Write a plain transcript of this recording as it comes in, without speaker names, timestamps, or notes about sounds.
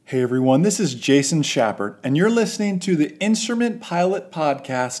Hey everyone, this is Jason Schappert, and you're listening to the Instrument Pilot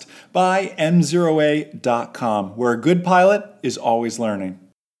Podcast by M0A.com, where a good pilot is always learning.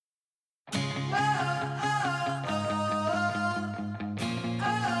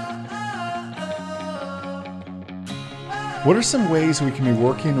 What are some ways we can be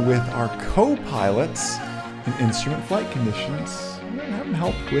working with our co-pilots in instrument flight conditions and have them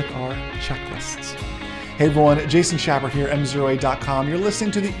help with our checklists? Hey everyone, Jason Schappert here, M0A.com. You're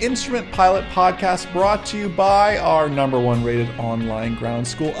listening to the Instrument Pilot Podcast, brought to you by our #1 rated online ground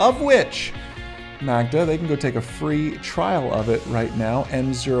school, of which, Magda, they can go take a free trial of it right now,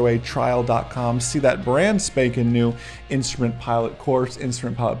 M0ATrial.com. See that brand spanking new Instrument Pilot course,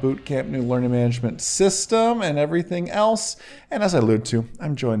 Instrument Pilot Bootcamp, new learning management system, and everything else. And as I alluded to,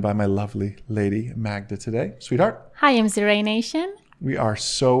 I'm joined by my lovely lady, Magda, today. Sweetheart. Hi, M0A Nation. We are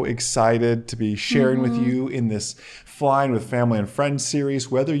so excited to be sharing with you in this Flying with Family and Friends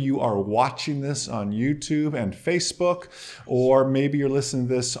series, whether you are watching this on YouTube and Facebook, or maybe you're listening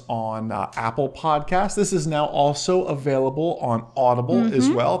to this on Apple Podcasts. This is now also available on Audible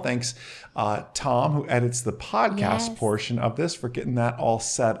as well. Thanks, Tom, who edits the podcast portion of this, for getting that all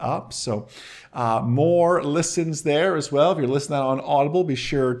set up. So more listens there as well. If you're listening on Audible, be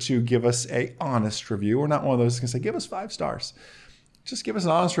sure to give us an honest review. We're not one of those who can say, give us 5 stars. Just give us an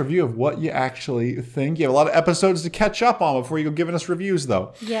honest review of what you actually think. You have a lot of episodes to catch up on before you go giving us reviews,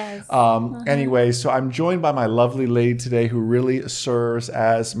 though. Yes. Anyway, so I'm joined by my lovely lady today who really serves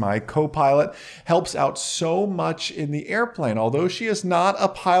as my co-pilot, helps out so much in the airplane, although she is not a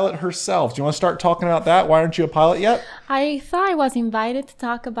pilot herself. Do you want to start talking about that? Why aren't you a pilot yet? I thought I was invited to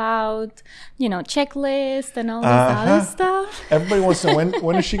talk about, checklist and all this other stuff. Everybody wants to know,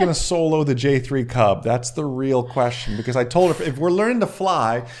 when is she going to solo the J3 Cub? That's the real question, because I told her if we're learning to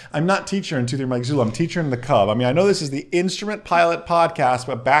fly, I'm not teaching her in 2-3 Mike Zulu, I'm teaching her in the Cub. I mean, I know this is the Instrument Pilot Podcast,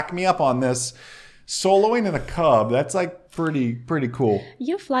 but back me up on this. Soloing in a Cub, that's like pretty cool.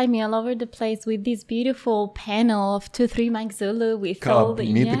 You fly me all over the place with this beautiful panel of 2-3 Mike Zulu with Cub, all the...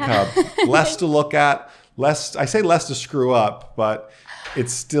 You need the Cub. Less to look at, less to screw up, but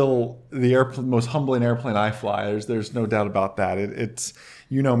it's still the most humbling airplane I fly. There's no doubt about that. It's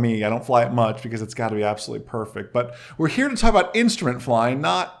you know me, I don't fly it much because it's got to be absolutely perfect. But we're here to talk about instrument flying,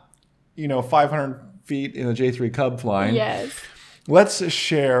 not 500 feet in a J3 Cub flying. Yes. Let's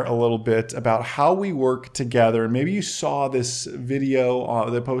share a little bit about how we work together. And maybe you saw this video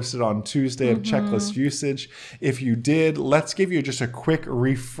that I posted on Tuesday of checklist usage. If you did, let's give you just a quick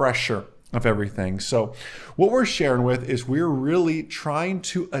refresher of everything. So what we're sharing with is we're really trying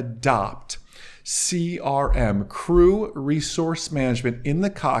to adopt CRM, crew resource management, in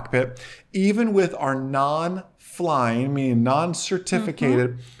the cockpit, even with our non-flying, meaning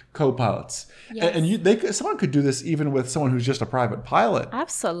non-certificated co-pilots. Yes. And someone could do this even with someone who's just a private pilot.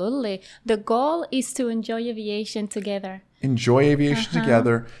 Absolutely. The goal is to enjoy aviation together. Enjoy aviation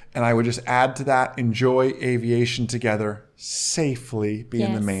together. And I would just add to that, enjoy aviation together safely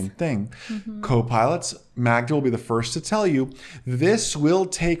being the main thing. Co-pilots, Magda will be the first to tell you, this will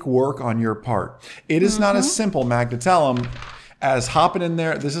take work on your part. It is not as simple, Magda, tell them, as hopping in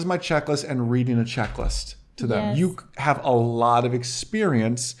there, this is my checklist, and reading a checklist to them. Yes. You have a lot of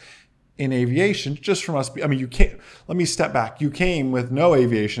experience in aviation, just from us. I mean, you can't, let me step back. You came with no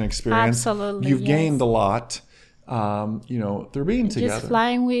aviation experience. Absolutely. You've gained a lot. Through being together. Just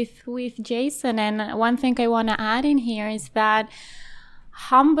flying with Jason. And one thing I want to add in here is that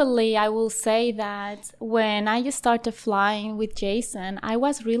humbly, I will say that when I started flying with Jason, I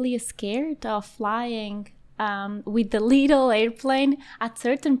was really scared of flying with the little airplane at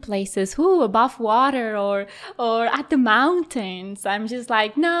certain places, above water or at the mountains. I'm just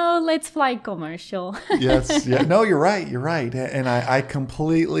like, no, let's fly commercial. Yes. Yeah. No, you're right. And I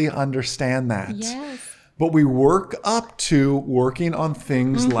completely understand that. Yes. But we work up to working on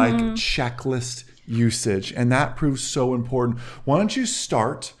things like checklist usage, and that proves so important. Why don't you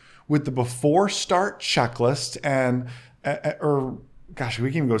start with the before start checklist, and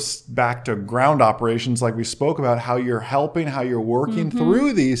we can go back to ground operations like we spoke about, how you're helping, how you're working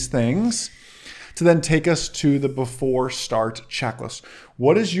through these things to then take us to the before start checklist.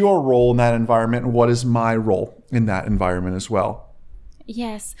 What is your role in that environment, and what is my role in that environment as well?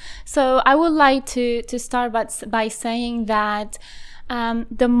 Yes. So I would like to start by saying that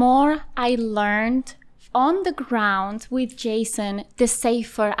the more I learned on the ground with Jason, the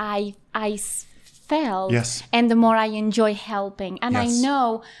safer I felt. Yes. And the more I enjoy helping. And Yes. I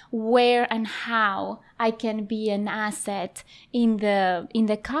know where and how I can be an asset in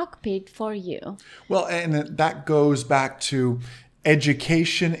the cockpit for you. Well, and that goes back to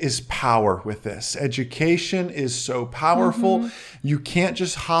education is power with this. Education is so powerful. You can't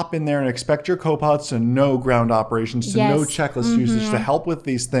just hop in there and expect your co-pilots to know ground operations, to know checklist usage, to help with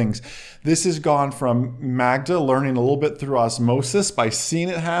these things. This has gone from Magda learning a little bit through osmosis by seeing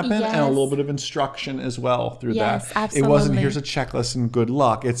it happen and a little bit of instruction as well through that. Absolutely. It wasn't here's a checklist and good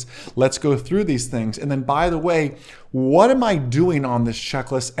luck. It's let's go through these things. And then, by the way, what am I doing on this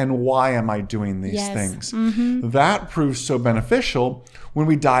checklist and why am I doing these things? That proves so beneficial when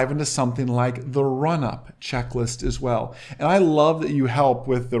we dive into something like the run-up checklist as well. And I love that you help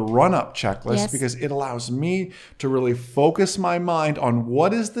with the run-up checklist because it allows me to really focus my mind on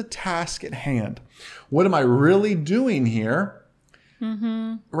what is the task at hand. What am I really doing here?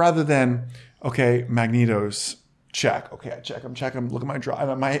 Rather than, okay, magnetos, check. Okay, I check them. Look at my drive.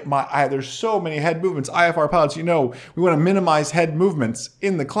 There's so many head movements. IFR pilots, we want to minimize head movements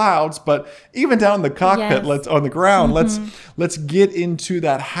in the clouds, but even down in the cockpit, on the ground, let's get into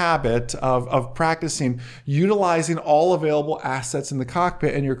that habit of practicing utilizing all available assets in the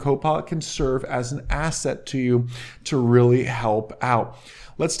cockpit, and your co-pilot can serve as an asset to you to really help out.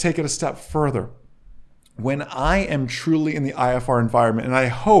 Let's take it a step further. When I am truly in the IFR environment, and I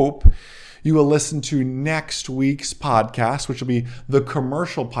hope you will listen to next week's podcast, which will be the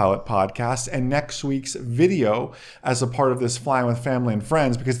Commercial Pilot Podcast, and next week's video as a part of this Flying with Family and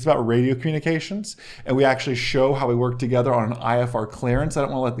Friends, because it's about radio communications, and we actually show how we work together on an IFR clearance. I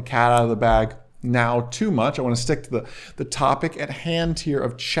don't want to let the cat out of the bag now too much. I want to stick to the topic at hand here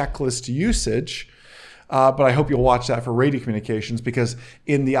of checklist usage. But I hope you'll watch that for radio communications, because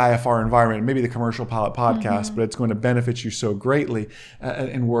in the IFR environment, maybe the Commercial Pilot Podcast, but it's going to benefit you so greatly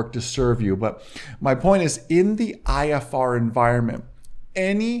and work to serve you. But my point is, in the IFR environment,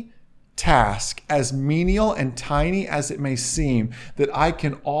 any task, as menial and tiny as it may seem, that I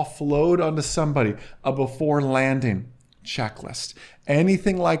can offload onto somebody, a before landing checklist,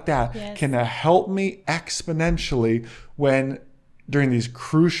 anything like that can help me exponentially during these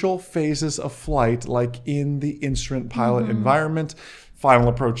crucial phases of flight, like in the instrument pilot environment, final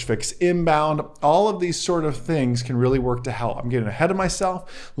approach fix inbound, all of these sort of things can really work to help. I'm getting ahead of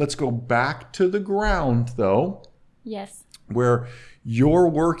myself. Let's go back to the ground, though. Yes. Where you're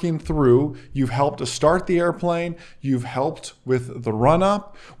working through, you've helped to start the airplane, you've helped with the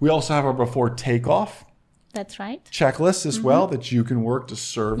run-up. We also have our before takeoff. That's right. Checklist as well that you can work to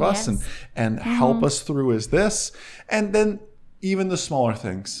serve us and help us through as this. And then even the smaller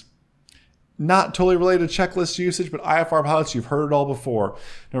things, not totally related to checklist usage, but IFR pilots, you've heard it all before.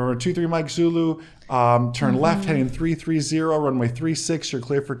 Number 23 Mike Zulu, turn left heading 330, runway 36, you're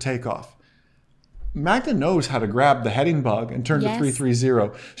clear for takeoff. Magda knows how to grab the heading bug and turn to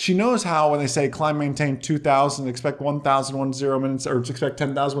 330. She knows how, when they say climb, maintain 2,000, expect 1,010 minutes, or expect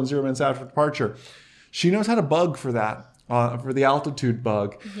 10,010 minutes after departure. She knows how to bug for that, for the altitude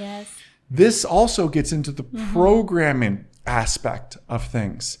bug. Yes. This also gets into the programming aspect of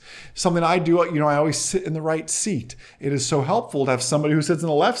things. Something I do, I always sit in the right seat. It is so helpful to have somebody who sits in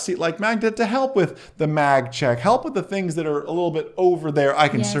the left seat like Magda to help with the mag check, help with the things that are a little bit over there. I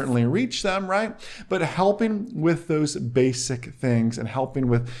can certainly reach them, right? But helping with those basic things and helping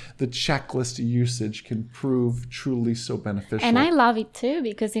with the checklist usage can prove truly so beneficial. And I love it too,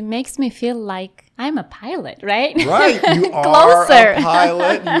 because it makes me feel like I'm a pilot, right? Right. You are a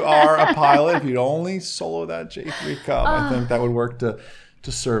pilot. You are a pilot. If you'd only solo that J3 Cub, I think that would work to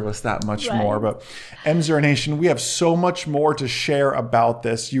serve us that much more. But M0 Nation, we have so much more to share about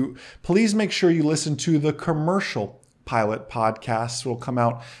this. Please make sure you listen to the Commercial Pilot Podcast. Will come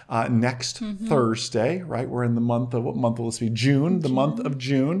out next Thursday, right? We're in the month of, what month will this be? June, the month of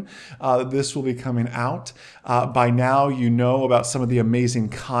June. This will be coming out. By now, you know about some of the amazing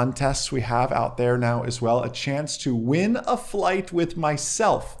contests we have out there now as well. A chance to win a flight with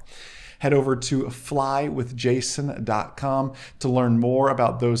myself. Head over to flywithjason.com to learn more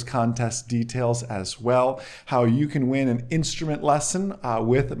about those contest details as well. How you can win an instrument lesson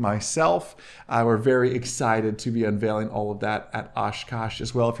with myself. We're very excited to be unveiling all of that at Oshkosh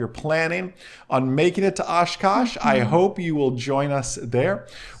as well. If you're planning on making it to Oshkosh, I hope you will join us there.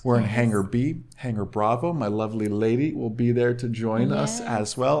 We're in Hangar B, Hangar Bravo. My lovely lady will be there to join us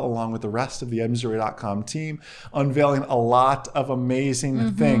as well, along with the rest of the M0A.com team, unveiling a lot of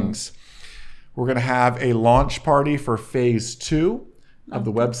amazing things. We're going to have a launch party for phase 2 of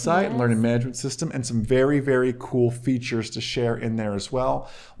the website, learning management system, and some very, very cool features to share in there as well.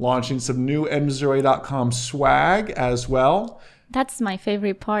 Launching some new M0A.com swag as well. That's my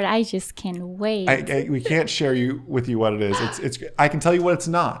favorite part. I just can't wait. We can't share with you what it is. It's. I can tell you what it's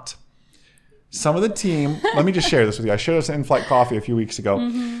not. Some of the team, let me just share this with you. I showed us in-flight coffee a few weeks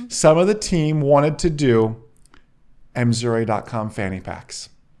ago. Some of the team wanted to do Mzuri.com fanny packs.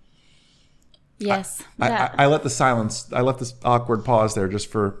 Yes. I let this awkward pause there just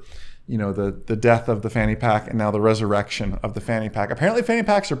for, the death of the fanny pack and now the resurrection of the fanny pack. Apparently fanny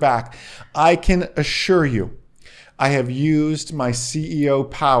packs are back. I can assure you, I have used my CEO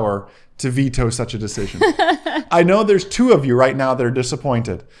power to veto such a decision. I know there's 2 of you right now that are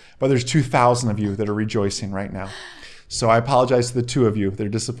disappointed, but there's 2,000 of you that are rejoicing right now. So I apologize to the 2 of you that are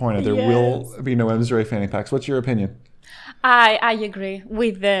disappointed. There will be no Mzuri fanny packs. What's your opinion? I agree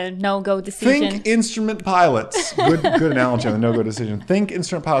with the no-go decision. Think instrument pilots. Good analogy on the no-go decision. Think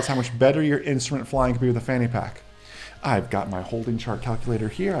instrument pilots, how much better your instrument flying could be with a fanny pack. I've got my holding chart calculator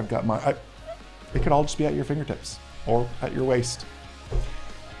here. I've got it could all just be at your fingertips or at your waist.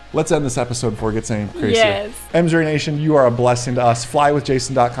 Let's end this episode before it gets any crazier. Yes. Mzuri Nation, you are a blessing to us.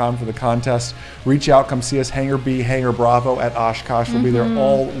 Flywithjason.com for the contest. Reach out, come see us. Hangar B, Hangar Bravo at Oshkosh. We'll be there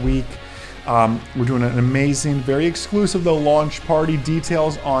all week. We're doing an amazing, very exclusive though launch party.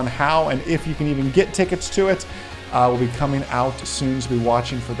 Details on how and if you can even get tickets to it will be coming out soon, so be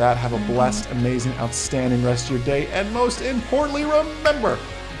watching for that. Have a blessed, amazing, outstanding rest of your day. And most importantly, remember,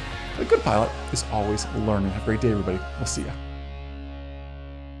 a good pilot is always learning. Have a great day, everybody. We'll see you.